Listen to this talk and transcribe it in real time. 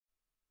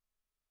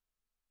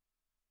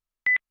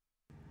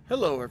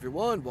Hello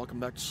everyone,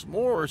 welcome back to some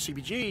more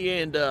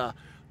CBG, and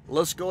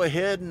let's go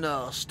ahead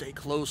and stay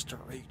close to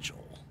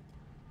Rachel.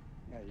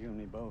 Yeah, you and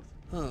me both.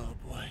 Oh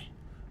boy.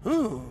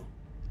 Ooh.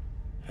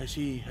 I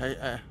see,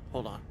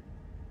 hold on.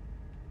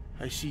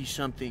 I see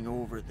something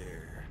over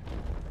there.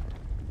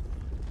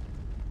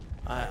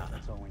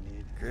 That's all we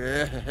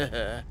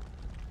need.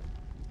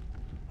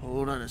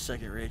 Hold on a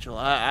second, Rachel.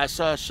 I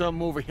saw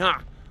something over here.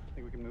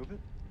 Think we can move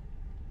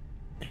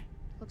it?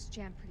 Looks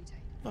jammed pretty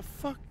tight. The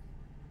fuck?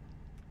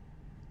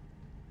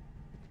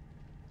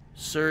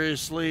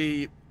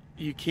 Seriously,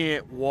 you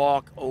can't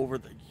walk over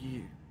the...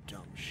 You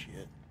dumb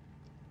shit.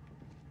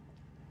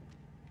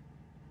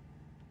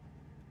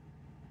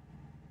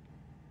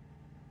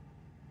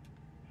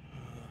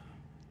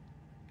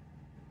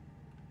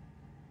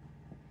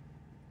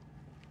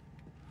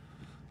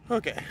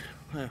 Okay,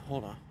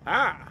 hold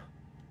on.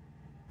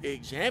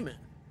 Examine.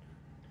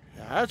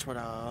 That's what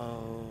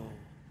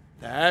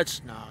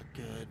that's not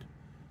good.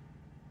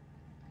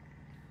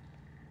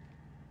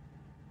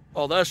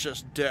 Oh, that's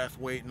just death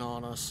waiting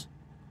on us.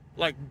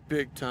 Like,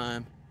 big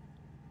time.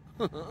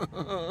 Death!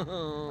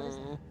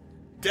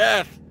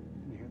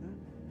 Can you hear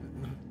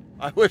that?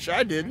 I wish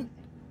I didn't.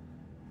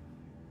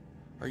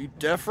 Are you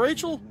deaf,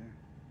 Rachel?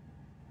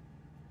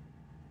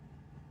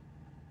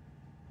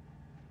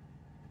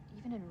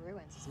 Even in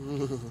ruins,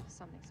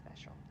 something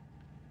special.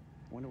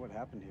 Wonder what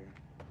happened here.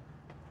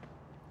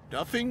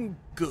 Nothing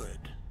good.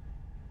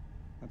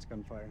 That's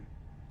gunfire.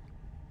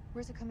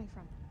 Where's it coming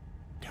from?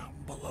 Down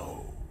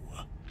below.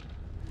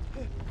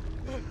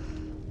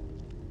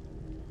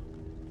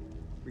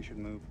 We should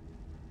move.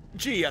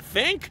 Gee, you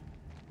think?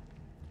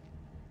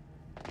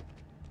 Can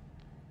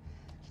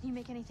you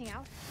make anything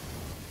out?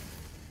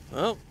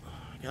 Well,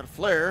 I got a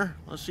flare.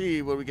 Let's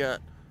see what we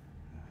got.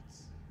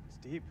 It's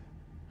deep.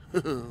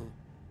 That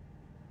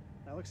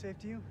looks safe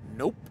to you?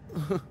 Nope.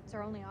 It's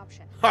our only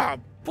option. Ha!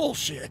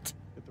 Bullshit.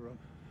 Hit the road.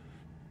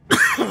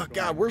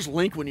 God, where's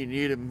Link when you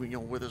need him, you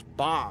know, with his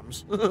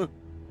bombs?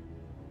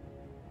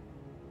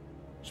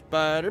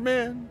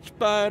 Spider-Man,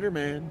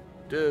 Spider-Man,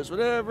 does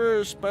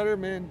whatever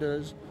Spider-Man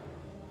does.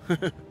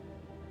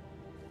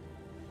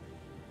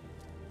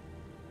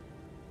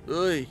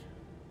 Oy.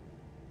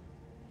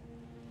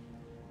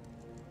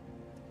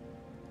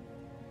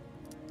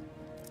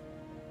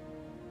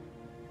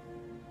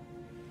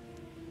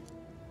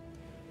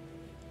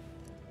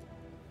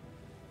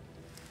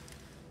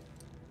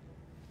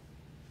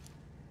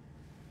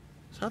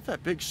 Is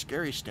that big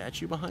scary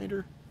statue behind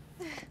her?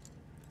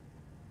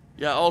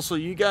 Yeah, also,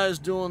 you guys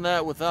doing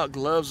that without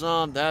gloves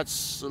on,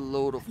 that's a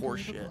load of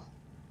horseshit.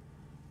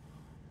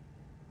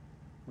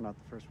 We're not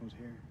the first ones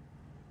here.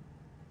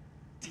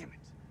 Damn it.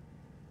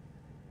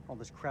 All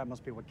this crap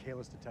must be what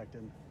Kayla's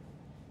detected.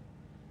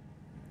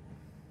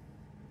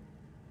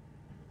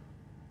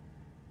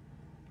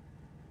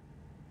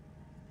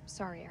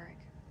 Sorry, Eric.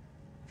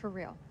 For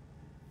real.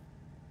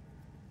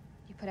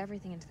 You put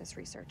everything into this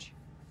research.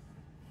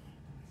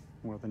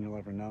 More than you'll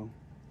ever know.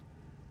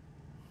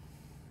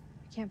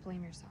 You can't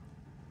blame yourself.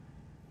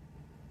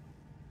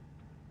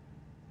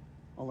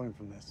 I'll learn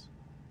from this.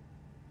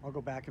 I'll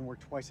go back and work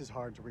twice as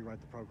hard to rewrite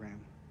the program.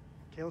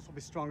 Kalos will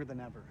be stronger than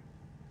ever.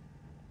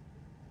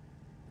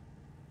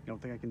 You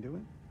don't think I can do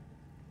it?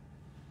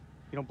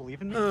 You don't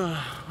believe in me?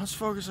 Let's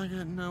focus on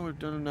getting... Now we've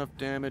done enough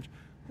damage.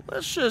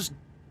 Let's just...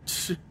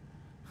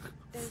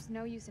 There's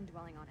no use in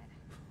dwelling on it.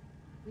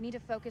 We need to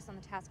focus on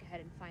the task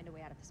ahead and find a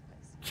way out of this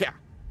place. Yeah.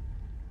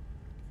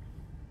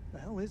 The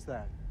hell is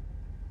that?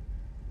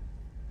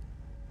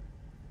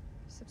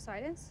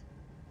 Subsidence?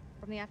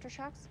 From the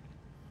aftershocks?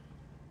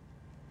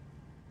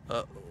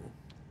 Uh-oh.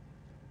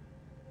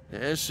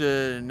 That's,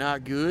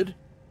 not good.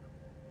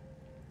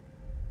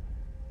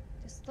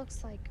 This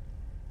looks like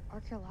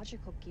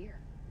archaeological gear.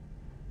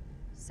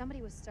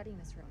 Somebody was studying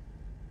this room.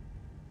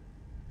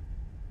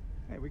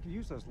 Hey, we could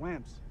use those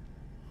lamps.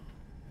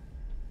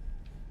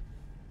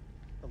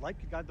 The light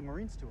could guide the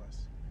Marines to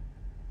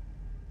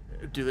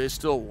us. Do they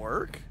still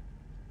work?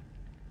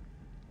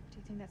 Do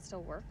you think that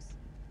still works?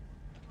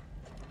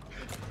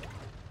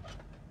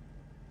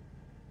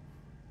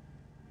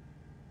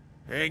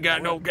 Ain't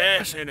got no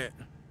gas in it.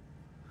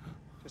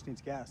 Just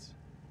needs gas.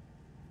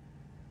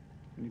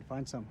 We need to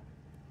find some.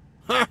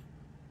 Huh?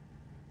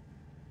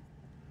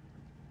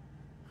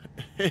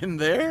 In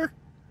there?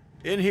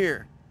 In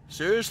here?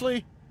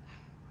 Seriously?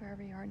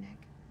 Wherever you are, Nick.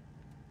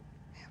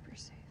 I hope you're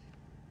safe.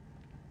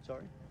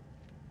 Sorry?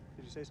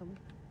 Did you say something?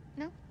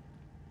 No,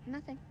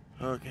 nothing.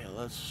 Okay,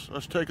 let's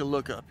take a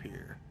look up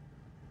here.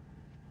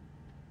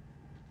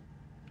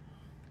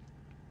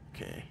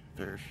 Okay,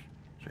 is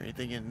there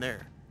anything in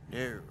there?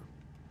 No.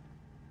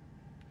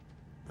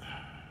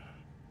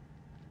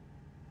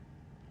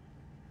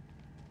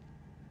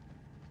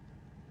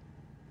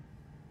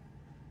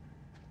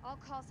 All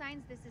call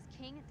signs, this is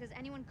King. Does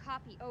anyone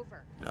copy?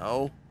 Over.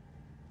 No.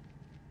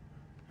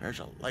 There's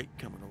a light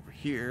coming over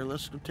here.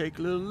 Let's go take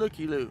a little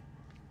looky-loo.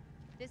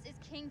 This is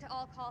King to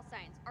all call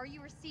signs. Are you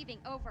receiving?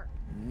 Over.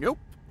 Nope.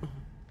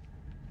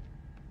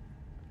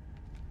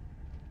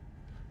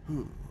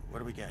 Ooh, what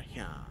do we got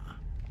here?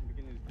 I'm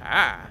beginning to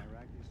Ah.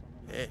 Iraqis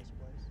don't know Hey. this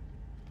place.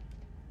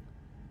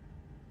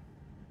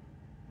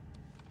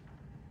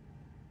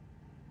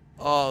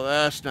 Oh,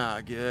 that's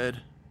not good.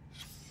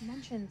 It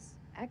mentions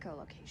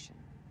echolocation.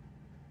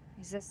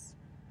 Is this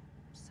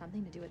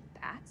something to do with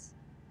bats?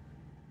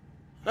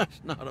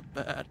 That's not a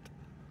bat.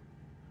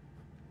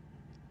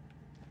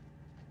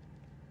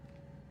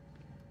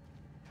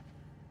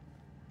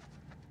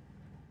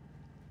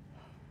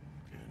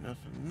 Okay,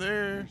 nothing I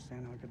there.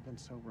 understand how it could have been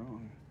so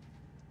wrong.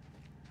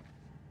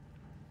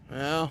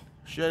 Well,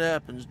 shit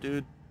happens,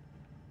 dude.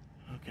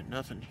 Okay,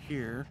 nothing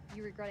here.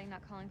 You regretting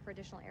not calling for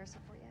additional air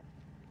support yet?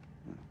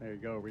 There you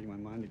go, reading my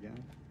mind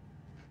again.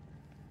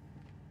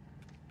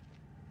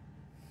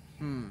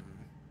 Hmm.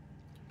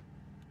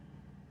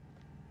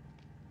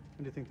 What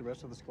do you think the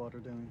rest of the squad are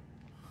doing?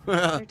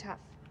 They're tough.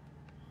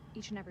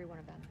 Each and every one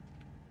of them.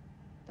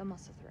 They'll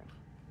muscle through.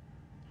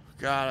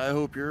 God, I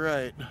hope you're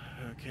right.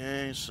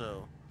 Okay,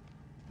 so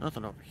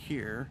nothing over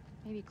here.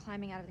 Maybe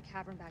climbing out of the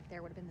cavern back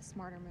there would have been the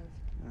smarter move.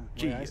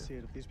 The way I Gee. see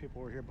it, if these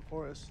people were here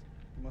before us,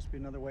 there must be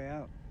another way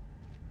out.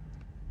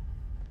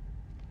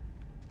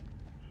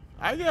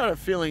 I got a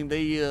feeling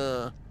they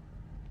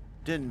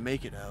didn't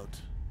make it out.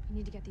 We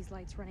need to get these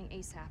lights running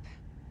ASAP.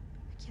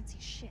 I can't see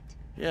shit.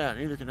 Yeah,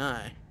 neither can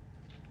I.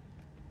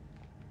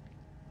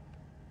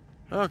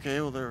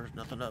 Okay, well there's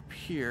nothing up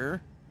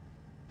here.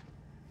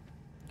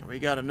 We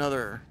got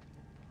another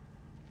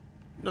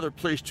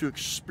place to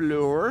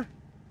explore.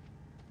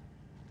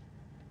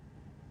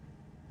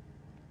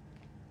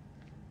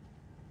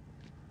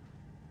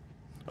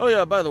 Oh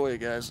yeah, by the way,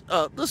 guys,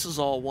 this is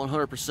all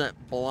 100%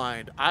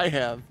 blind. I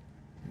have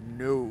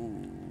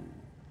no...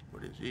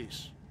 What is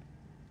this?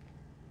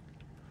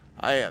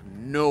 I have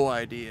no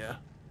idea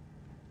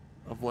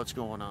of what's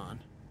going on.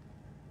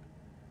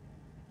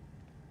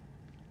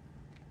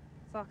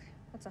 Fuck,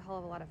 that's a hell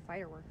of a lot of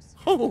fireworks.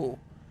 Oh,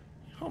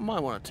 I might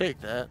want to take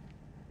that.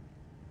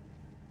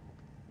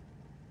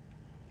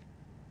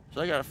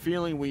 So I got a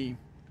feeling we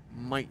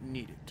might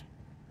need it.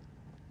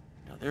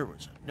 Now there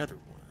was another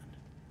one.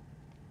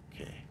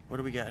 Okay, what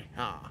do we got?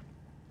 Ah,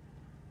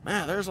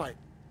 man, there's like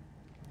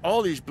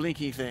all these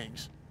blinky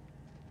things.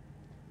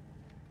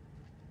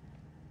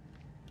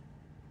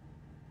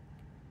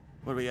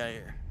 What do we got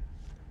here?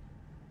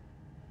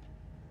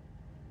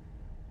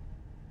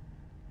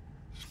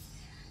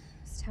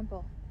 This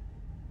temple.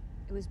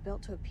 It was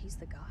built to appease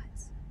the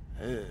gods.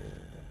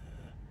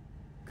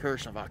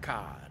 Curse of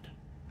Akkad.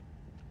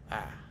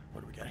 Ah,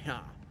 what do we got here?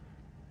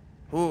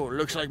 Oh,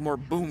 looks like more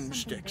Something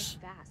this boomsticks.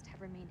 vast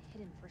have remained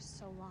hidden for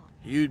so long.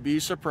 You'd be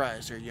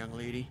surprised there, young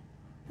lady.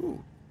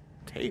 Ooh,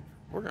 tape.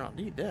 We're gonna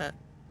need that.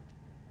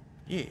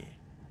 Yeah.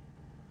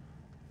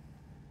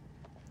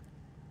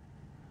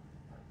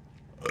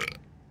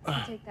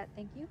 I'll take that,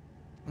 thank you.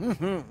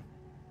 Mm-hmm.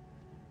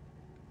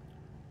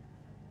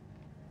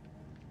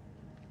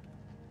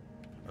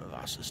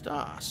 Was ist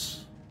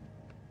das?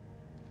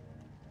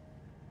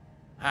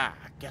 Ah,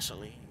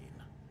 gasoline.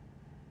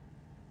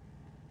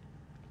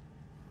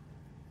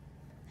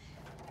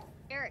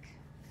 Eric,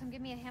 come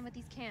give me a hand with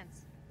these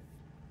cans.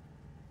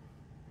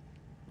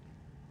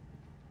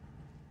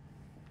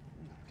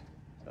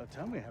 So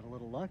tell me, I had a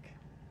little luck.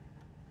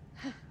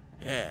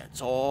 Yeah,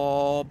 it's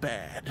all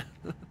bad.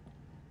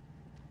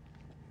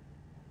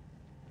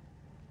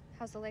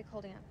 How's the lake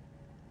holding up?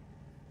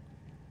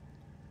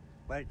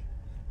 Leg.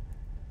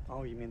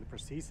 Oh, you mean the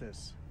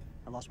prosthesis?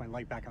 I lost my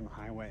leg back on the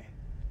highway.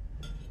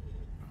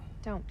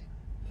 Don't.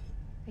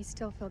 I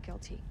still feel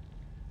guilty.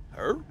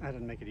 Her? I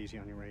didn't make it easy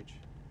on you, Rach.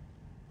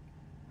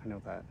 I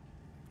know that.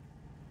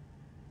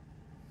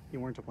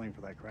 You weren't to blame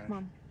for that crash. Come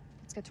on,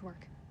 let's get to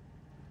work.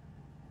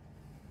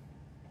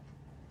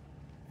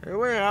 Hey,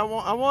 wait, I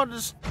want to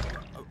just...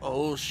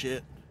 Oh,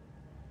 shit.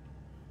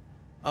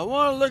 I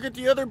want to look at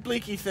the other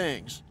blinky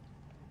things.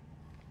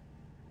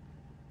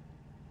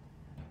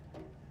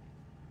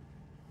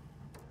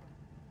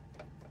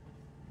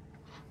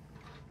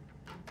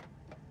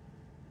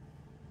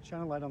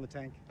 Shine a light on the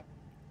tank.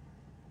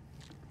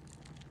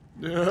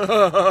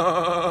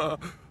 Ah,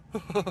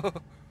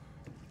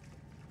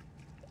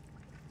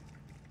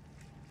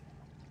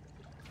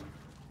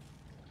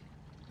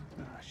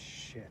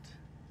 shit.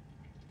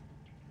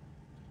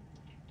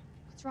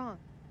 What's wrong?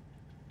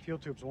 Fuel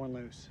tube's worn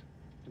loose.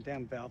 The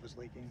damn valve is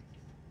leaking.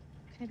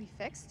 Can it be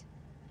fixed?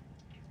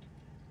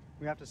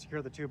 We have to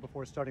secure the tube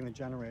before starting the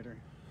generator.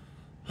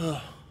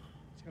 There's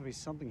gotta be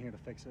something here to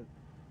fix it.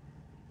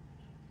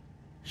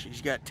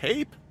 She's got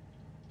tape?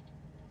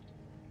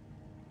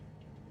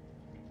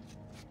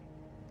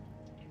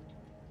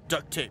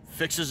 Duct tape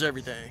fixes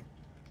everything.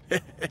 You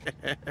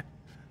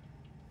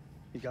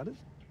got it?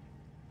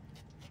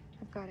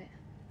 I've got it.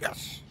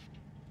 Yes.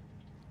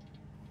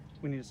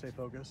 We need to stay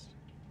focused.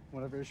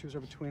 Whatever issues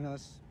are between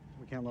us,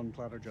 we can't let them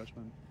cloud our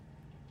judgment.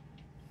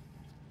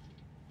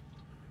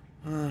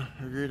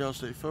 Agreed, I'll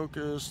stay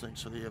focused.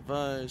 Thanks for the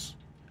advice.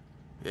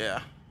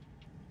 Yeah.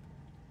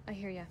 I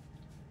hear ya.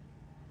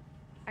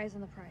 Eyes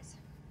on the prize.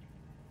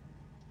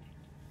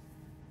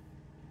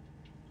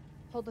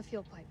 Hold the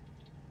fuel pipe.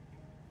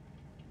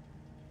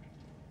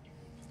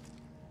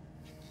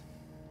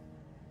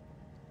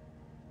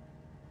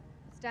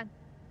 Done.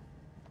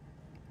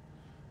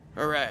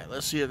 Alright,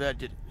 let's see if that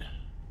did it.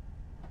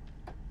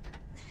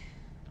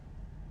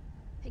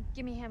 Hey,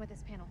 give me a hand with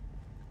this panel.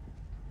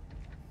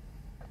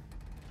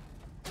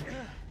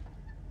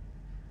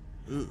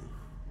 Ooh.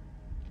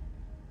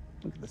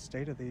 Look at the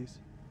state of these.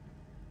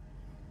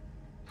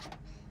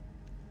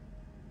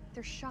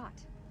 They're shot.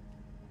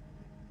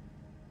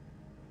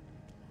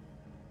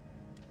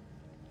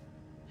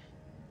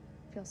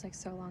 Feels like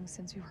so long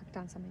since we worked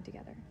on something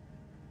together.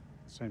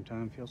 Same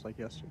time, feels like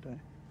yesterday.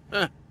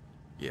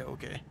 Yeah,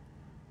 okay.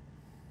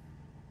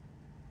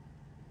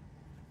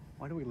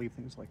 Why do we leave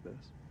things like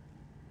this?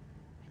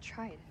 I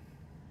tried.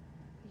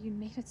 You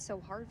made it so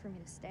hard for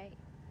me to stay.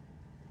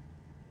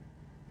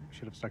 We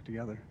should have stuck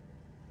together.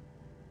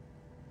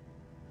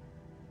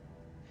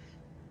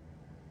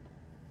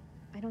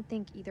 I don't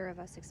think either of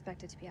us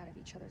expected to be out of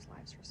each other's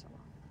lives for so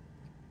long.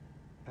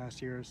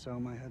 Past year or so,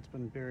 my head's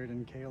been buried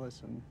in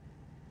Kalis, and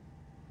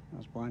I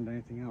was blind to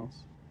anything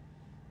else.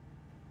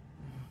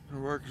 Her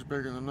work is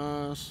bigger than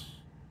us.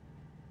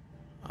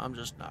 I'm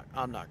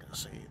not gonna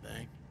say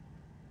anything.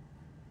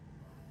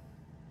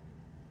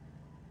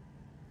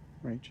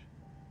 Rach,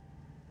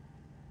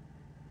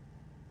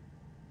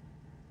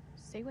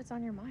 Say what's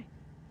on your mind.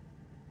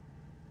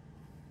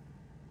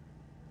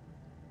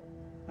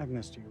 I've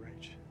missed you,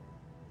 Rach.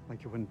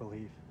 Like you wouldn't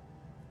believe.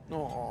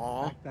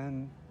 Aww. Back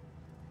then,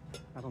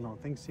 I don't know,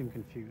 things seemed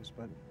confused,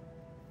 but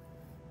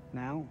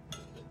now,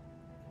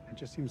 it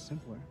just seems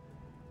simpler.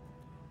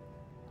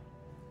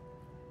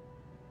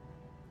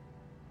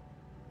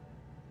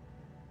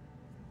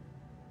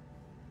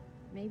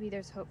 Maybe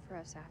there's hope for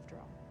us after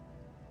all.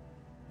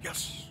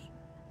 Yes.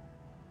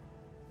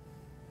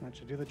 That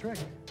should do the trick.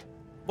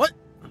 What?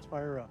 Let's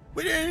fire her up.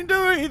 We didn't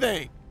do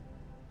anything.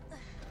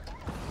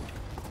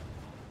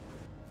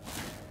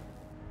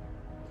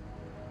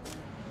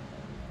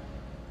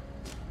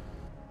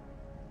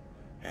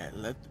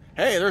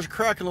 Hey, there's a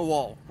crack in the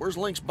wall. Where's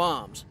Link's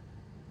bombs?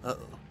 Uh-oh.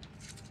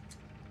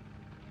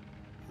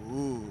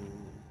 Ooh.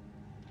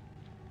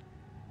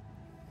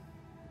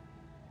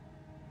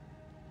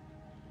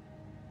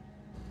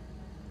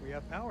 We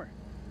have power.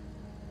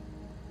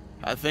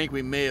 I think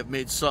we may have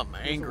made something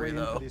There's angry, a way in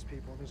though. for these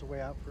people. There's a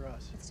way out for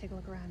us. Let's take a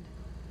look around.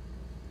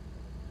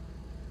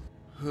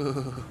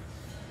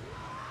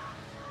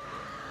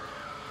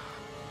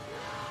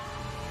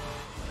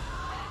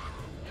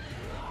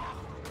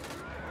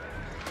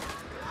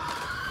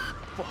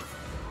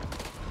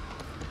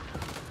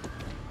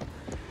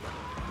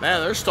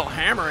 Man, they're still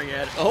hammering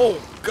at it.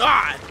 Oh,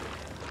 God!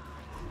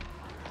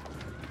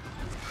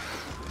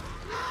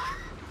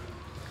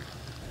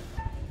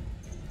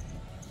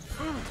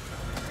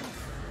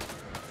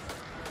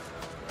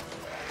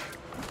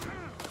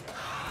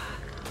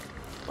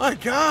 My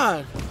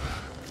God!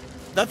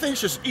 That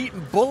thing's just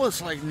eating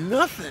bullets like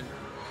nothing.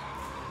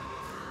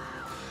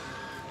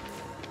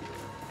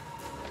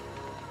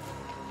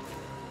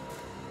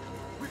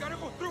 We gotta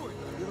go through it.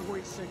 You're the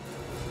way sick.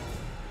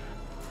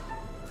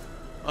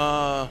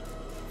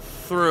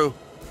 Through.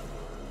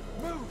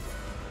 Move.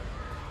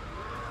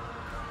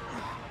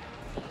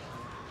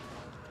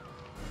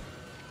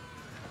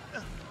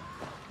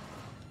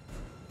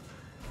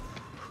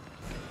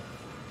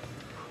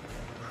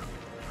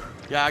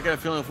 Yeah, I got a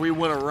feeling if we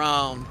went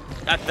around,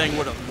 that thing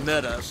would have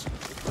met us.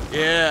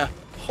 Yeah.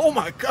 Oh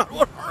my God,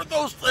 what are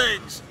those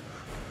things?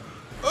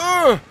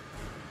 Ugh!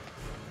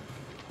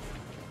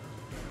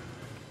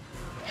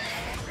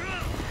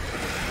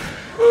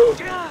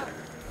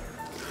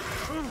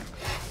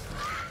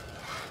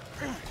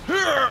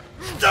 Here,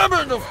 stab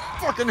her in the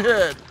fucking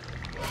head.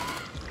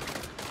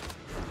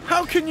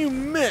 How can you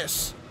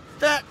miss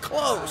that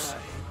close?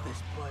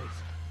 This place.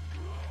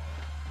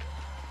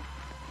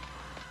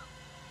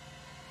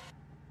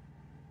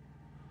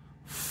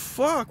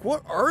 Fuck,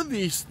 what are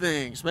these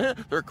things,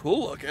 man? They're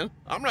cool looking.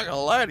 I'm not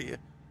gonna lie to you.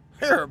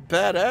 They're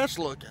badass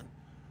looking.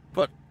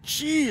 But,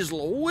 geez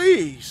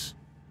Louise.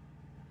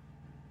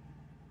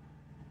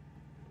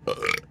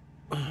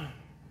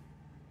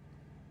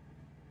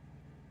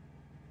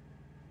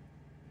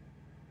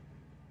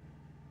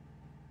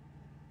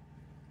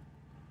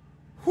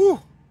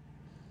 Whew.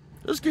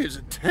 This game's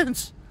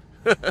intense.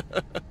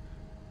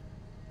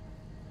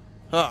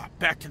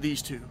 Back to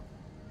these two.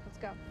 Let's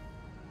go.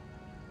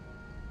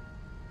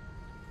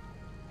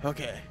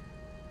 Okay.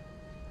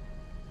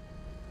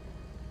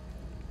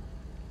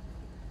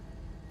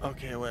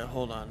 Okay, wait,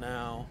 hold on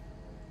now.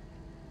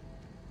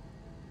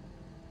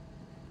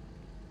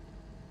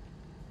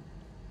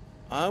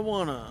 I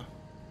wanna...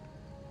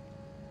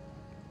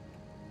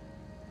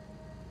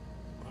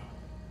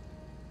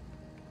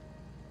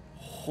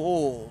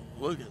 Oh,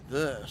 look at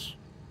this.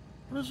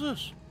 What is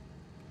this?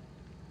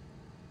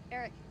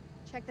 Eric,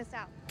 check this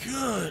out.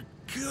 Good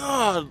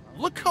God,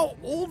 look how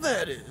old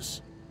that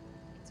is.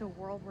 It's a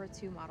World War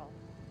II model.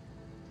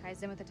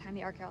 Ties in with the time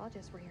the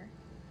archaeologists were here.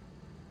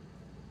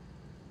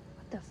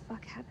 What the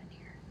fuck happened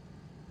here?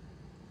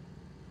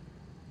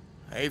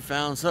 They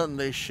found something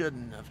they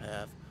shouldn't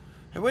have.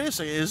 Hey, wait a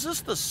second, is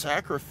this the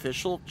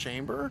sacrificial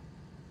chamber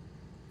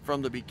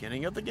from the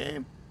beginning of the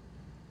game?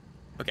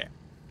 Okay.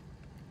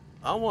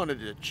 I wanted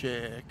to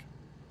check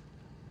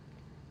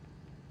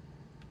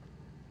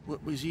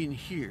what was in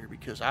here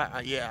because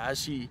I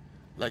see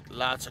like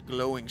lots of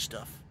glowing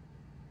stuff.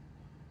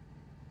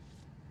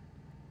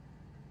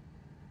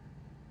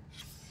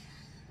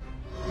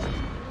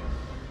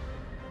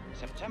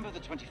 September the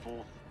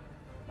 24th,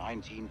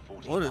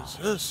 1945. What is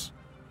this?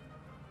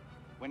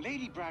 When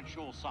Lady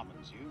Bradshaw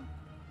summons you,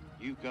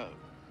 you go.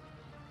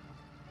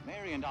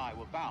 Mary and I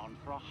were bound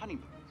for a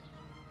honeymoon,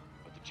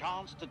 but the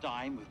chance to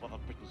dine with one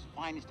of Britain's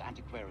finest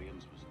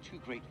antiquarians was too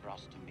great for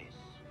us to miss.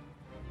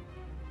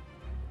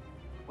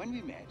 When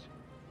we met,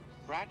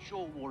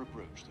 Bradshaw wore a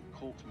brooch that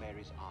caught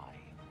Mary's eye.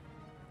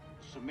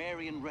 A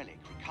Sumerian relic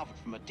recovered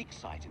from a dig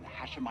site in the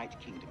Hashemite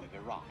kingdom of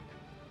Iraq.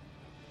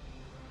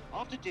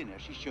 After dinner,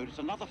 she showed us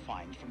another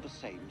find from the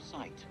same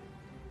site,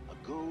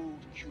 a gold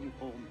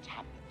cuneiform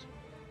tablet.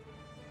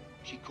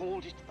 She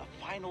called it the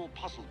final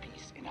puzzle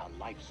piece in her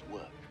life's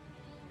work,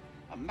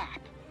 a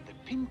map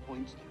that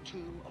pinpoints the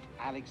tomb of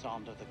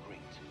Alexander the Great.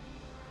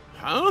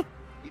 Huh?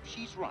 If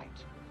she's right,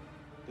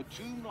 the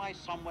tomb lies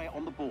somewhere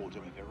on the border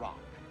of Iraq.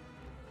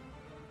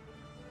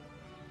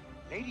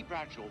 Lady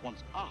Bradshaw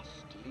wants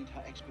us to lead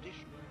her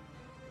expedition.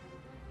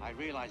 I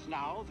realize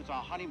now that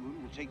our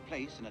honeymoon will take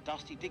place in a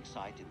dusty dig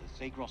site in the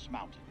Zagros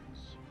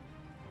Mountains.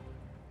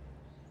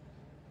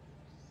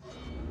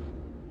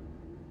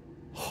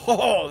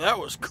 Oh, that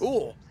was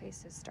cool. This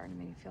place is starting to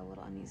make me feel a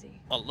little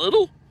uneasy. A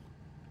little?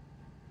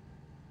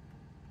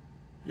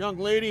 Young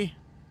lady,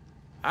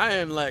 I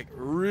am like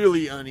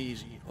really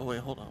uneasy. Oh wait,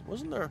 hold on.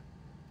 Wasn't there?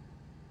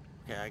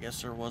 Okay, I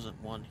guess there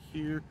wasn't one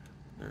here.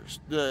 There's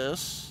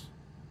this.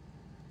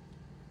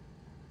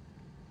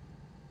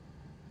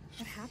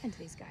 What happened to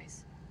these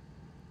guys?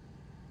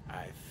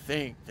 I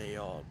think they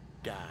all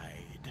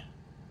died.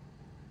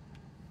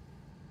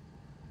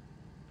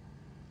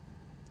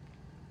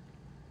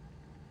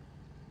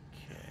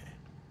 Okay.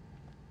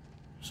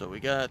 So we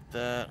got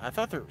that. I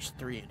thought there was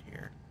 3 in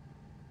here.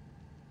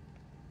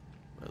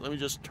 But let me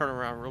just turn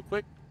around real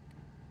quick.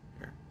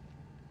 Here.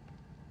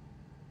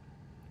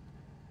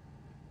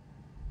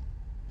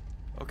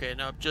 Okay,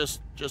 no,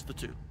 just the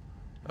 2.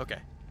 Okay.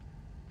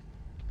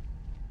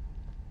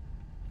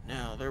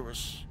 Now there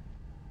was,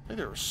 I think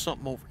there was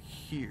something over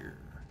here.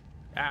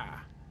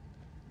 Ah.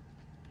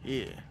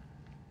 Yeah.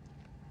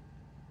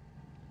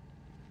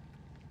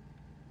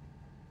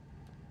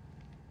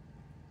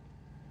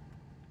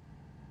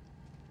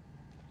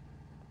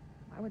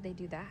 Why would they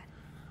do that?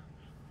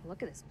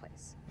 Look at this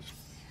place.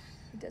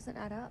 It doesn't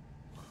add up.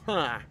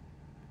 Huh.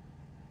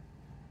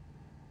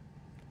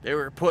 They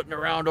were putting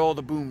around all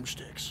the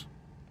boomsticks.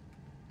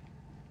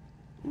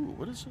 Ooh,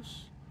 what is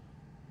this?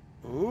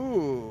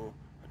 Ooh,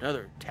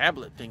 another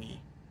tablet thingy.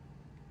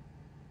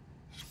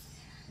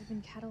 They've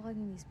been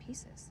cataloging these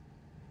pieces.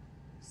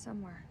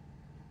 Somewhere.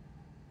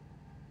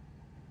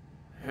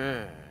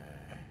 Huh.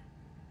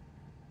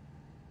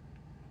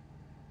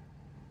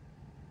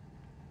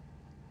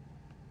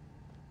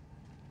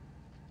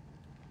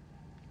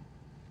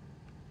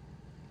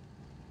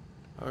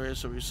 Okay,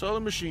 so we saw the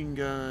machine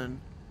gun.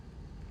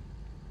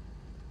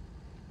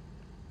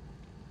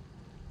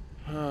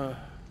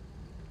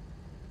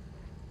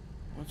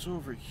 What's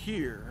over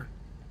here?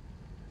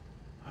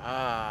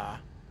 Ah,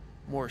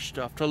 more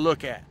stuff to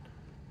look at.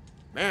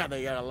 Man,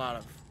 they got a lot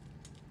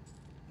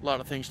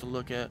of things to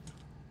look at.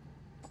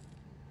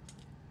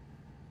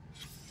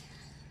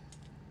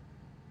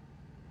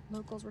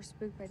 Locals were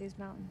spooked by these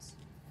mountains.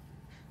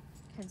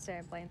 Can't say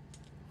I blame.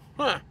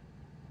 Huh.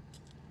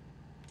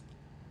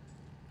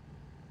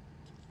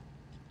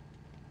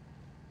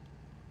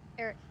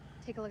 Eric,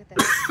 take a look at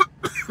this.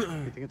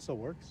 You think it still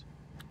works?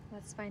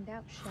 Let's find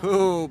out, shall we?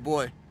 Oh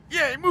boy.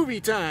 Yay, movie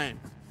time.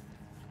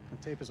 The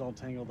tape is all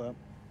tangled up.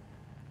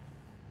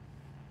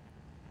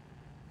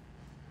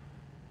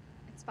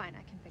 It's fine,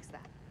 I can fix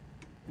that.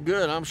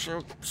 Good, I'm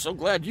so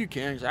glad you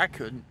can, 'cause I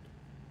couldn't.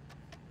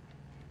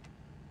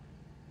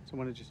 So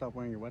when did you stop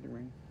wearing your wedding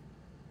ring?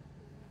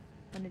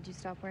 When did you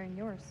stop wearing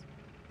yours?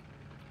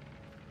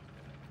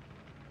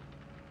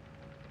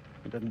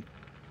 I didn't.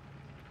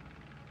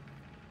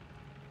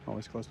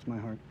 Always close to my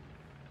heart.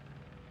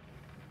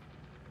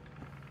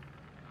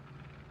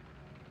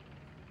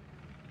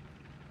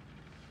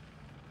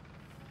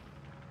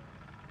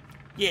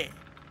 Yeah.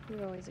 You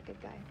were always a good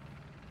guy.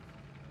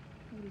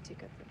 Maybe too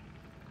good for me.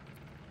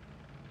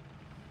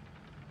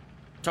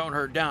 Tone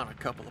her down a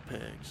couple of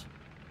pegs.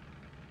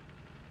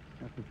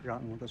 Haven't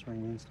forgotten what this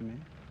ring means to me.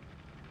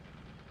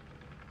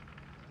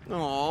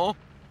 Aww.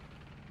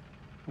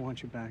 I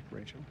want you back,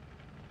 Rachel.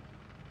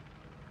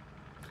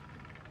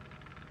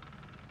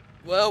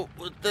 Well,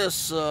 with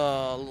this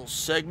little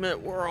segment,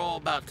 we're all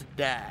about to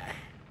die.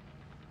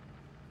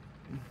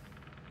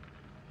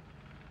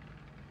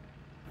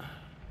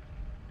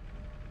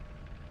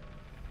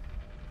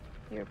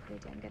 We were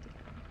pretty damn good together.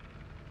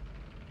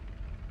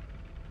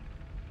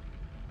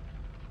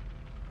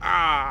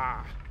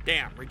 Ah,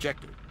 damn,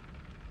 rejected.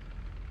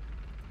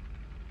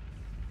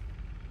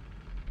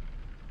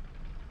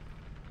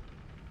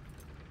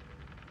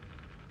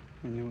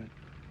 I knew it.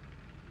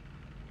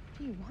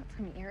 do you want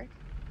from me, Eric?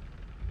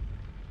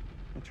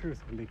 The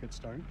truth can be a good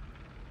start.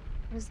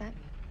 What does that mean?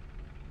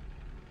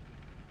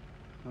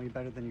 I know you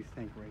better than you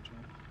think, Rachel.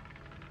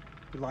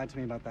 You lied to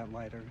me about that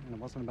lighter, and it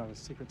wasn't about a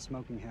secret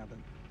smoking habit.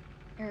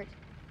 Eric,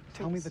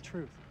 Tell me please. the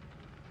truth.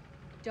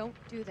 Don't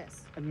do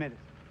this. Admit it.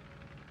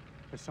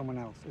 There's someone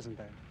else, isn't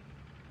there?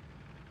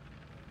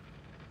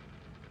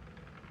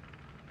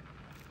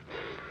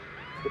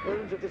 The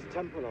bones of this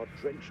temple are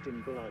drenched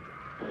in blood.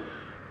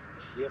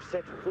 We have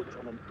set foot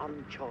on an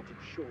uncharted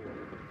shore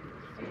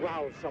and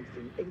roused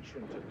something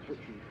ancient and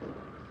wicked.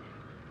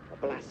 A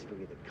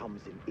blasphemy that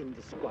comes in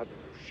indescribable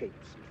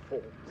shapes and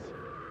forms.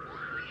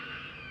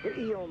 For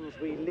eons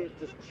we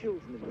lived as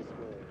children in this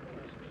world,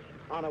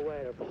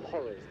 unaware of the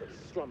horrors that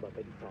slumber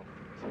beneath our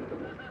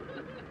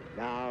feet.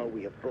 Now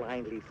we have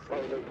blindly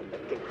thrown open the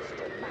gates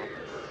to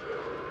madness.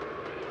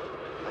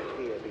 I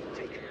fear being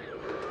taken,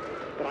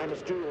 but I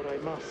must do what I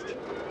must.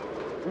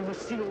 We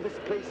must seal this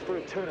place for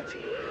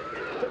eternity,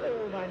 for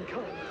all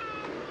mankind.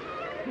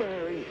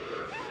 Mary,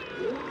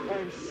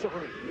 I'm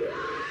sorry.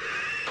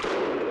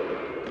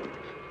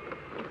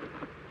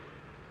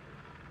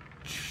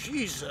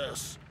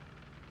 Jesus.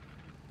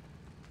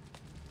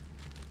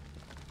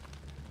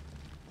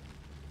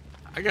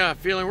 I got a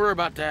feeling we're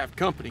about to have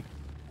company.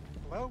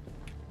 Hello?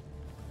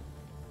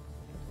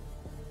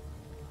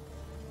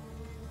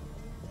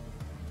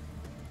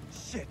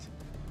 Shit.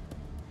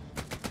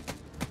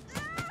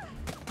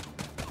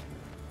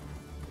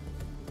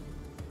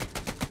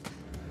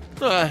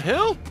 The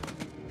hell?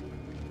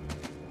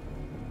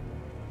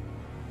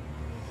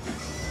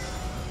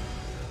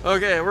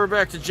 Okay, we're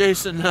back to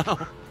Jason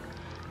now.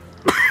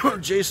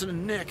 Jason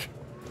and Nick.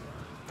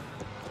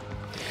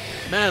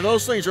 Man,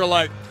 those things are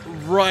like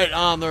right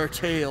on their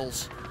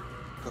tails.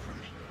 Cover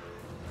me.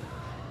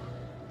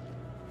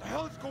 The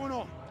hell is going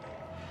on?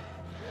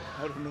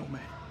 I don't know,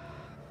 man.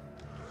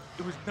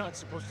 It was not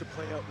supposed to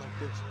play out like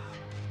this.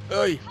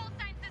 Hey. Call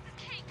signs, this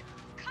is King.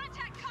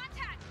 Contact.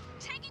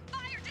 Taking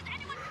fire. Does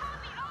anyone call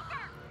me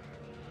over?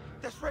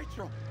 That's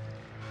Rachel.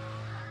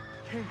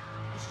 King,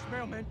 this is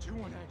Mailman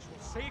 2-1 actual.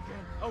 Say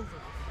again. Over.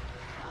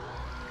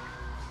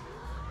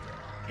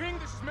 King,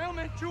 this is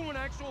Mailman 2-1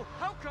 actual.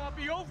 How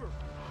copy? Over.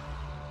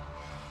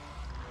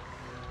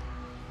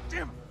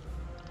 Damn it.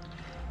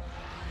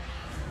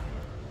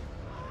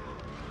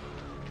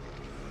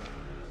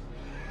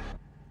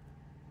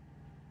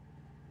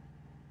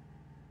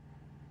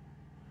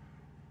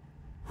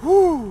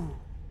 Whew.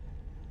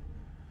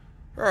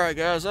 Alright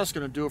guys, that's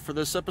going to do it for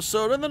this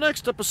episode. In the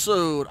next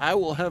episode, I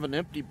will have an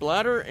empty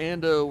bladder,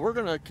 and we're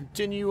going to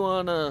continue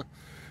on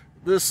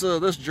this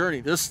journey.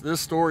 This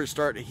story is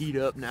starting to heat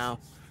up now.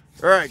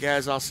 Alright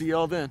guys, I'll see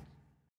y'all then.